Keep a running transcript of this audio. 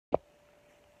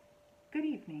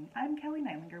listening. I'm Kellie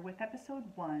Nightlinger with episode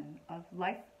 1 of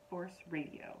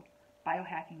LifeForceRadio,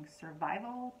 Biohacking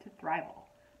Survival to Thrival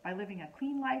by Living a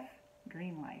Clean Life,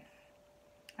 Green Life.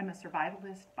 I'm a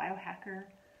survivalist, biohacker,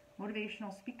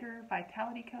 motivational speaker,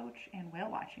 vitality coach, and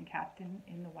whale watching captain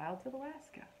in the wilds of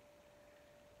Alaska.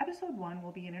 Episode 1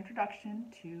 will be an introduction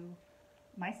to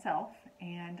myself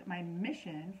and my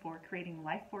mission for creating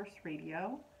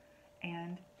LifeForceRadio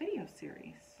and video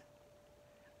series.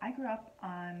 I grew up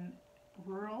on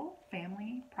rural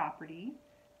family property.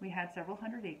 We had several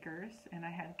hundred acres, and I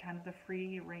had kind of the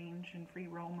free range and free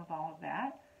roam of all of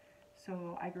that.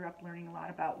 So I grew up learning a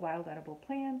lot about wild edible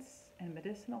plants and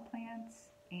medicinal plants,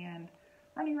 and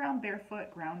running around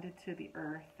barefoot, grounded to the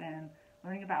earth, and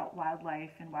learning about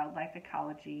wildlife and wildlife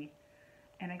ecology.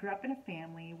 And I grew up in a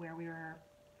family where we were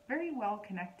very well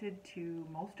connected to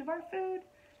most of our food,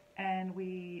 and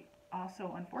we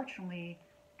also, unfortunately,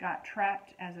 got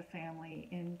trapped as a family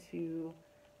into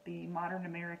the modern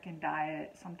American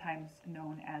diet, sometimes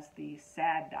known as the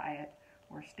SAD diet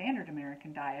or standard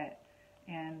American diet.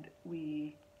 And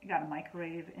we got a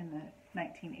microwave in the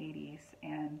 1980s,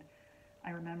 and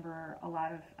I remember a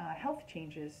lot of health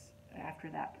changes after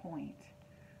that point.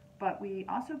 But we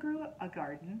also grew a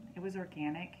garden. It was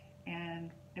organic,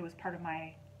 and it was part of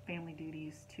my family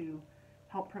duties to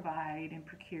help provide and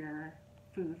procure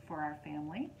food for our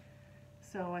family.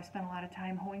 So I spent a lot of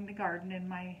time hoeing the garden in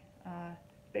my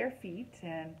bare feet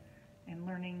and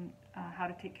learning how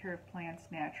to take care of plants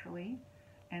naturally.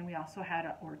 And we also had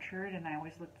an orchard, and I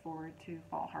always looked forward to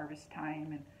fall harvest time,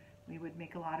 and we would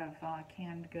make a lot of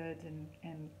canned goods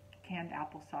and canned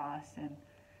applesauce and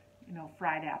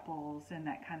fried apples and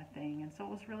that kind of thing. And so it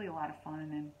was really a lot of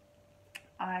fun. And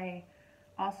I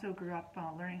also grew up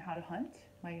learning how to hunt.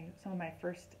 Some of my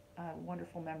first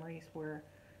wonderful memories were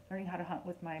learning how to hunt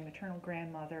with my maternal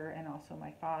grandmother and also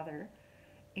my father.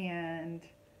 And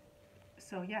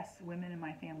so yes, women in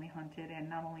my family hunted, and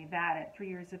not only that, at 3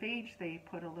 years of age they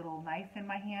put a little knife in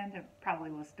my hand. It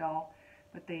probably was dull,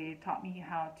 but they taught me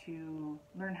how to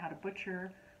learn how to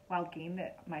butcher wild game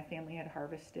that my family had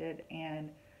harvested. And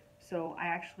so I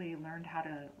actually learned how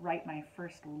to write my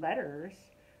first letters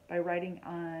by writing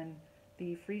on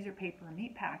the freezer paper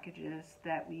meat packages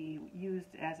that we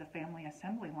used as a family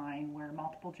assembly line, where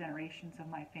multiple generations of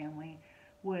my family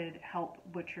would help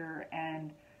butcher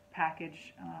and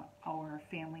package our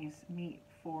family's meat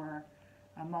for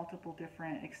multiple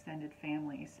different extended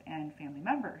families and family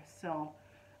members. So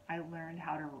I learned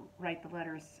how to write the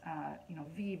letters,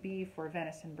 VB for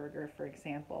venison burger, for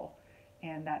example,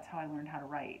 and that's how I learned how to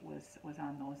write, was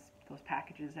on those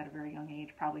packages at a very young age,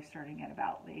 probably starting at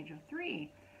about the age of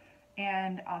 3.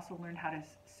 And also learned how to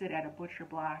sit at a butcher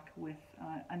block with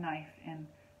a knife and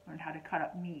learned how to cut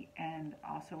up meat. And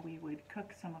also we would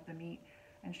cook some of the meat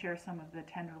and share some of the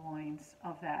tenderloins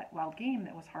of that wild game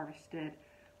that was harvested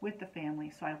with the family.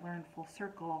 So I learned full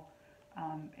circle,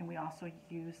 and we also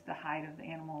used the hide of the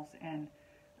animals, and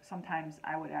sometimes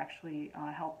I would actually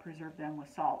help preserve them with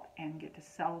salt and get to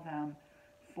sell them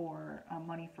for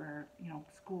money for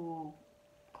school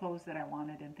clothes that I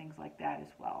wanted and things like that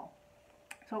as well.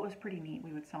 So it was pretty neat.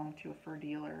 We would sell them to a fur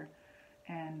dealer,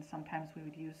 and sometimes we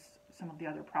would use some of the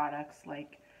other products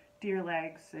like deer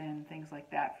legs and things like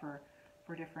that for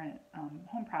different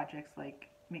home projects, like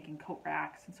making coat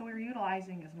racks. And so we were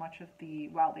utilizing as much of the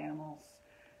wild animals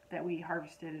that we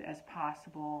harvested as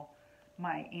possible.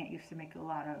 My aunt used to make a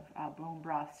lot of bone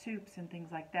broth soups and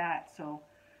things like that, so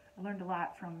I learned a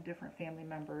lot from different family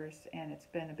members, and it's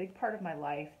been a big part of my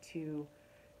life to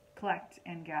collect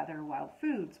and gather wild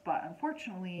foods. But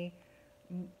unfortunately,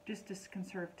 just to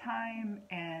conserve time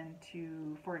and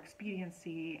for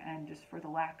expediency and just for the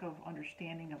lack of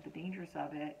understanding of the dangers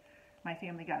of it, my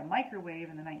family got a microwave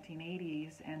in the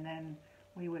 1980s, and then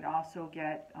we would also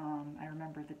get, I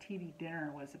remember the TV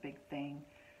dinner was a big thing,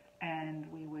 and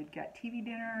we would get TV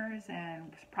dinners,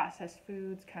 and processed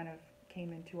foods kind of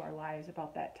came into our lives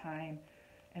about that time.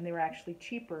 And they were actually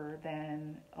cheaper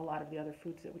than a lot of the other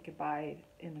foods that we could buy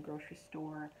in the grocery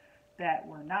store that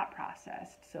were not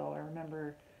processed. So I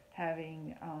remember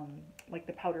having like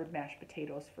the powdered mashed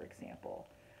potatoes, for example.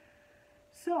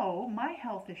 So my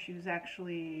health issues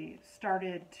actually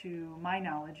started, to my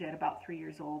knowledge, at about 3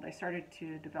 years old. I started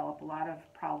to develop a lot of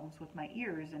problems with my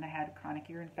ears, and I had chronic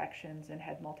ear infections and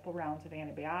had multiple rounds of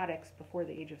antibiotics before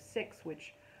the age of 6,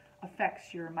 which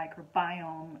affects your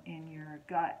microbiome in your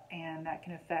gut, and that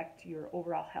can affect your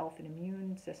overall health and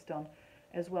immune system,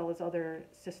 as well as other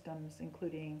systems,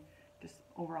 including just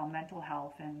overall mental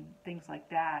health and things like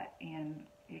that. And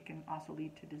it can also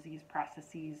lead to disease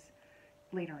processes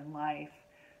later in life.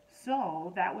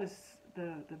 So that was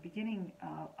the beginning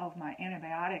of my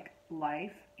antibiotic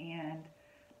life, and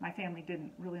my family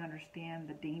didn't really understand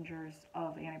the dangers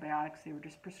of antibiotics. They were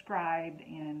just prescribed,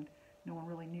 and no one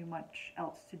really knew much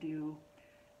else to do.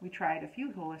 We tried a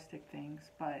few holistic things,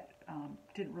 but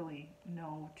didn't really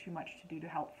know too much to do to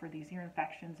help for these ear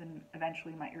infections, and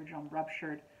eventually my eardrum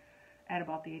ruptured at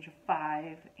about the age of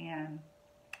 5, and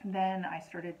then I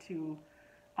started to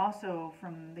also,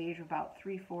 from the age of about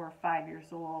 3, 4, 5 years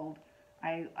old,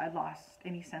 I lost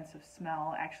any sense of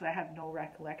smell. Actually, I have no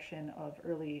recollection of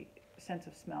early sense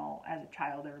of smell as a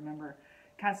child. I remember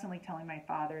constantly telling my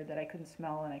father that I couldn't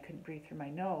smell and I couldn't breathe through my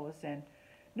nose, and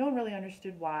no one really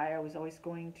understood why. I was always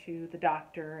going to the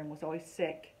doctor and was always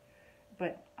sick,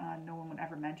 but no one would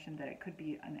ever mention that it could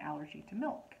be an allergy to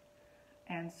milk.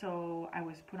 And so I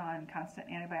was put on constant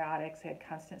antibiotics. I had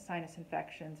constant sinus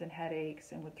infections and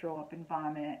headaches and would throw up and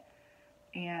vomit.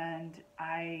 And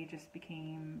I just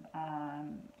became,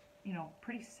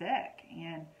 pretty sick.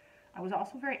 And I was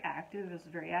also very active. I was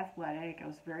very athletic. I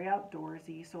was very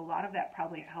outdoorsy. So a lot of that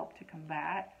probably helped to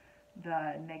combat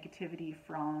the negativity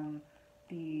from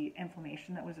the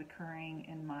inflammation that was occurring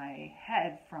in my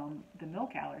head from the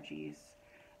milk allergies.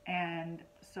 And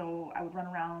so I would run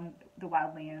around the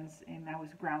wildlands, and I was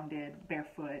grounded,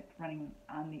 barefoot, running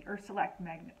on the Earth's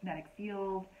electromagnetic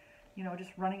field,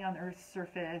 just running on the Earth's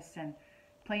surface and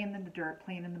playing in the dirt,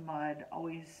 playing in the mud,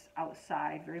 always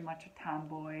outside, very much a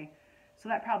tomboy. So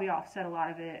that probably offset a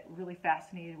lot of it. Really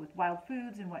fascinated with wild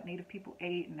foods and what native people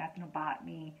ate and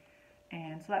ethnobotany.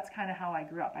 And so that's kind of how I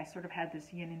grew up. I sort of had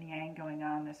this yin and yang going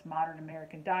on, this modern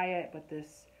American diet, but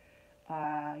this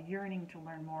yearning to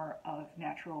learn more of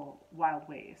natural wild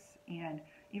ways. And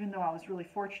even though I was really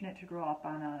fortunate to grow up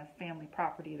on a family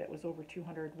property that was over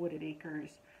 200 wooded acres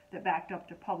that backed up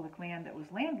to public land that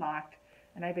was landlocked,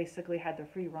 and I basically had the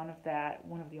free run of that,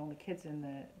 one of the only kids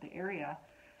in the area.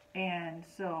 And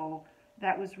so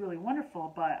that was really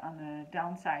wonderful, but on the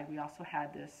downside, we also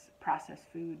had this processed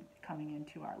food coming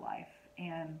into our life.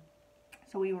 And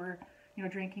so we were,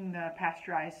 drinking the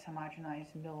pasteurized,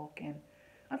 homogenized milk, and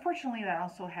unfortunately, that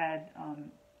also had,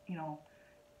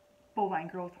 bovine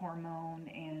growth hormone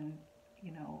and,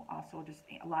 also just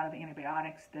a lot of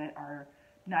antibiotics that are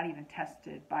not even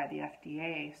tested by the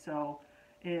FDA. So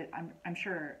I'm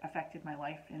sure affected my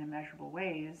life in immeasurable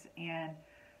ways. And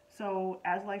so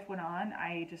as life went on,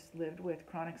 I just lived with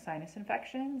chronic sinus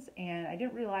infections, and I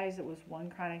didn't realize it was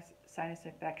one chronic sinus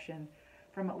infection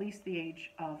from at least the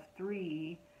age of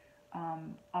 3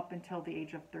 up until the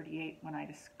age of 38, when I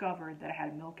discovered that I had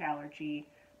a milk allergy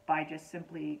by just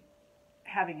simply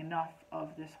having enough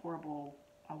of this horrible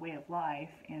way of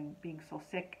life and being so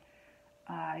sick.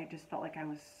 I just felt like I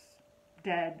was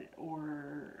dead,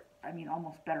 or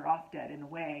almost better off dead in a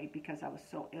way, because I was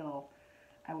so ill.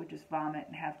 I would just vomit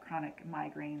and have chronic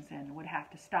migraines and would have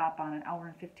to stop on an hour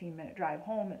and 15-minute drive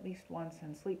home at least once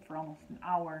and sleep for almost an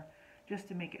hour just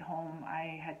to make it home.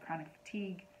 I had chronic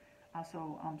fatigue.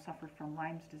 Also suffered from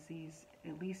Lyme's disease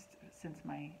at least since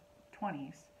my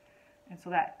 20s. And so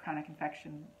that chronic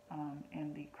infection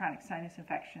and the chronic sinus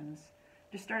infections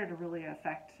just started to really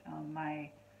affect my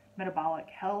metabolic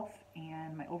health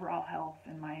and my overall health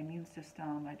and my immune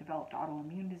system. I developed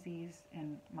autoimmune disease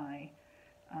in my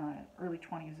early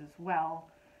 20s as well.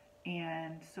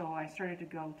 And so I started to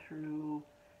go through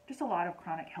just a lot of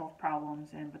chronic health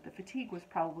problems, but the fatigue was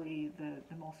probably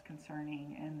the most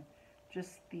concerning, and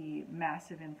just the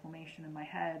massive inflammation in my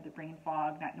head, the brain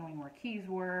fog, not knowing where keys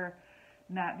were,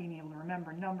 not being able to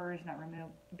remember numbers, not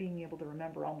being able to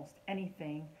remember almost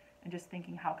anything, and just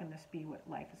thinking, how can this be what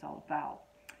life is all about?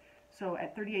 So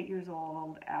at 38 years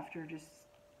old, after just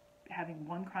having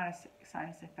one chronic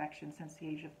sinus infection since the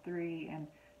age of 3 and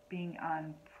being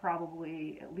on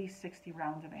probably at least 60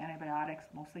 rounds of antibiotics,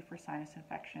 mostly for sinus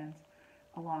infections,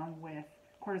 along with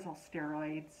cortisol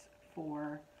steroids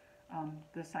for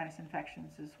the sinus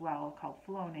infections as well, called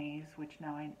Flonase, which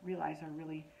now I realize are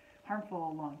really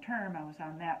harmful long term. I was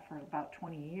on that for about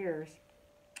 20 years.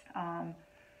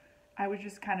 I was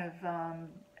just kind of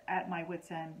at my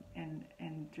wit's end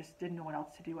and just didn't know what else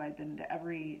to do. I'd been to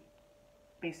every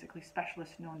basically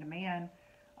specialist known to man,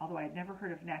 although I had never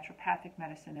heard of naturopathic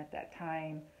medicine at that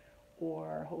time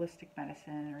or holistic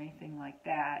medicine or anything like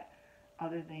that,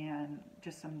 other than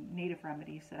just some native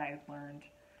remedies that I had learned.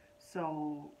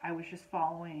 So I was just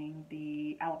following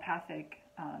the allopathic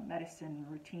medicine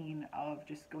routine of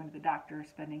just going to the doctor,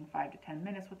 spending 5 to 10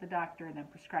 minutes with the doctor, and then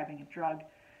prescribing a drug,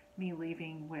 me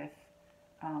leaving with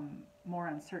more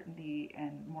uncertainty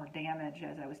and more damage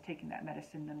as I was taking that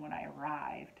medicine than when I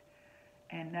arrived,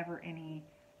 and never any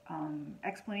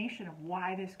explanation of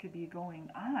why this could be going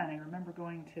on. I remember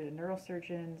going to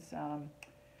neurosurgeons,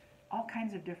 all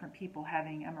kinds of different people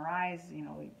having MRIs,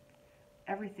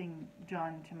 everything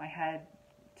done to my head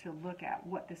to look at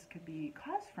what this could be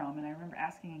caused from. And I remember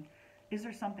asking, is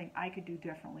there something I could do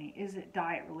differently? Is it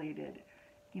diet related?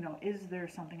 Is there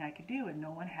something I could do? And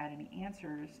no one had any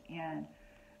answers. And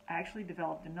I actually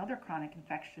developed another chronic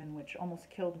infection which almost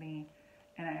killed me,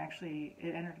 and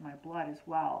it entered my blood as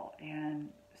well. And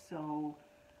so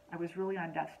I was really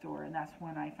on death's door, and that's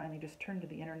when I finally just turned to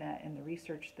the internet and the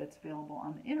research that's available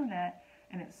on the internet,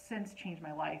 and it's since changed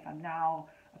my life. I'm now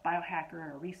a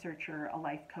biohacker, a researcher, a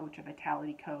life coach, a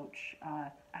vitality coach,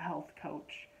 a health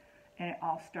coach, and it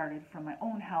all started from my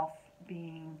own health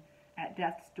being at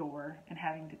death's door and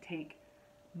having to take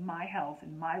my health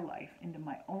and my life into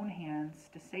my own hands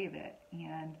to save it.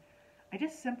 And I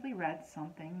just simply read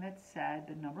something that said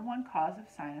the number one cause of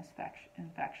sinus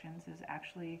infections is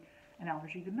actually an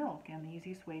allergy to milk, and the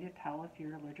easiest way to tell if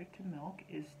you're allergic to milk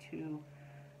is to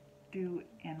do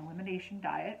an elimination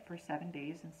diet for 7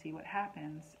 days and see what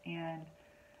happens. And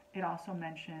it also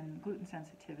mentioned gluten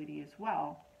sensitivity as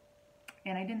well.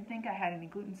 And I didn't think I had any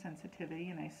gluten sensitivity,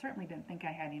 and I certainly didn't think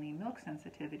I had any milk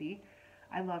sensitivity.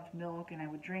 I loved milk, and I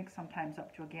would drink sometimes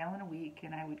up to a gallon a week,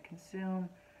 and I would consume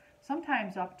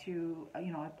sometimes up to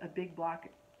a big block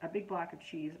of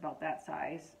cheese about that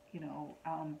size,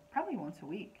 probably once a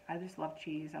week. I just love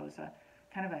cheese. I was a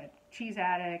kind of a cheese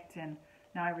addict, and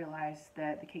now I realize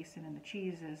that the casein in the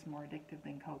cheese is more addictive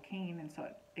than cocaine, and so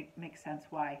it makes sense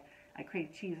why I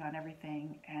craved cheese on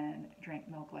everything and drank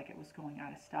milk like it was going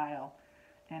out of style,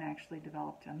 and actually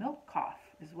developed a milk cough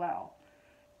as well.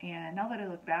 And now that I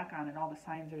look back on it, all the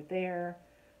signs are there.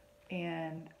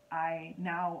 And I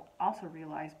now also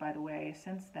realize, by the way,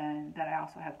 since then, that I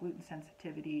also have gluten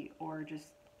sensitivity, or just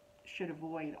should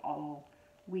avoid all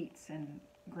wheats and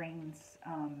grains,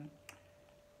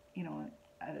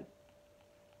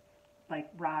 like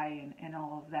rye and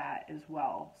all of that as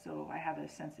well. So I have a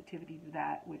sensitivity to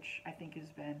that, which I think has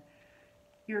been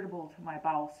irritable to my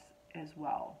bowels as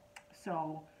well.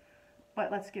 So, but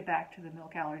let's get back to the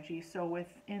milk allergy. So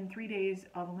within 3 days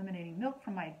of eliminating milk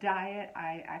from my diet,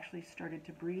 I actually started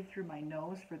to breathe through my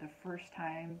nose for the first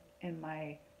time in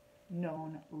my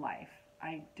known life.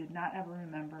 I did not ever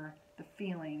remember the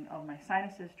feeling of my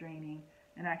sinuses draining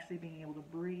and actually being able to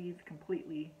breathe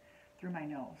completely through my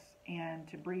nose, and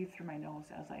to breathe through my nose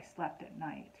as I slept at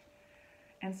night.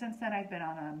 And since then, I've been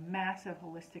on a massive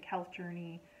holistic health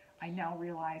journey. I now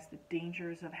realize the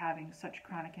dangers of having such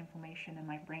chronic inflammation in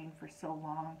my brain for so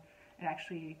long. It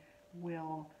actually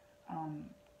will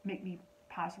make me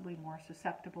possibly more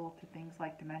susceptible to things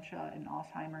like dementia and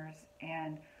Alzheimer's,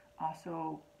 and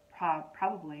also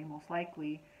probably, most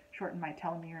likely, shorten my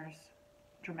telomeres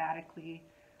dramatically,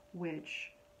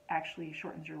 which actually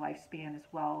shortens your lifespan as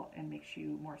well and makes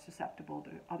you more susceptible to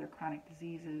other chronic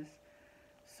diseases.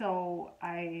 So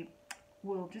I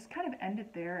will just kind of end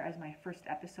it there as my first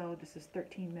episode. This is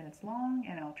 13 minutes long,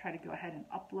 and I'll try to go ahead and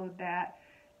upload that.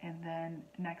 And then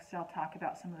next I'll talk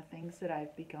about some of the things that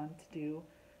I've begun to do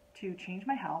to change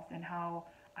my health, and how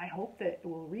I hope that it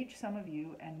will reach some of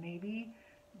you, and maybe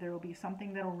there will be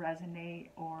something that will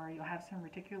resonate, or you'll have some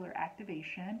reticular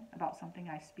activation about something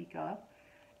I speak of,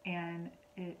 and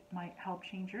it might help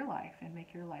change your life and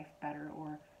make your life better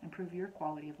or improve your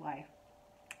quality of life.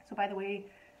 So by the way,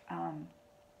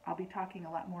 I'll be talking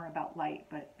a lot more about light,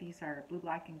 but these are blue,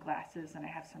 black, and glasses, and I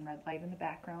have some red light in the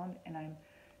background, and I'm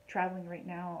traveling right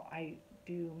now. I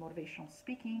do motivational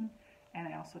speaking, and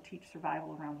I also teach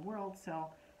survival around the world. So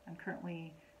I'm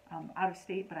currently out of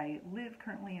state, but I live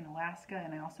currently in Alaska,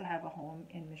 and I also have a home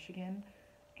in Michigan,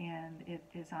 and it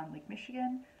is on Lake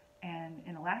Michigan. And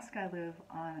in Alaska, I live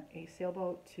on a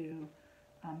sailboat to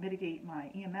mitigate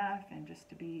my EMF and just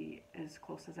to be as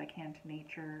close as I can to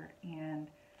nature. And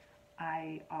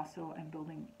I also am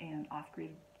building an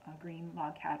off-grid green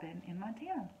log cabin in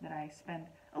Montana that I spend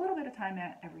a little bit of time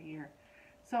at every year.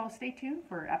 So stay tuned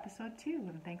for episode 2,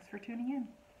 and thanks for tuning in,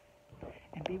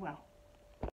 and be well.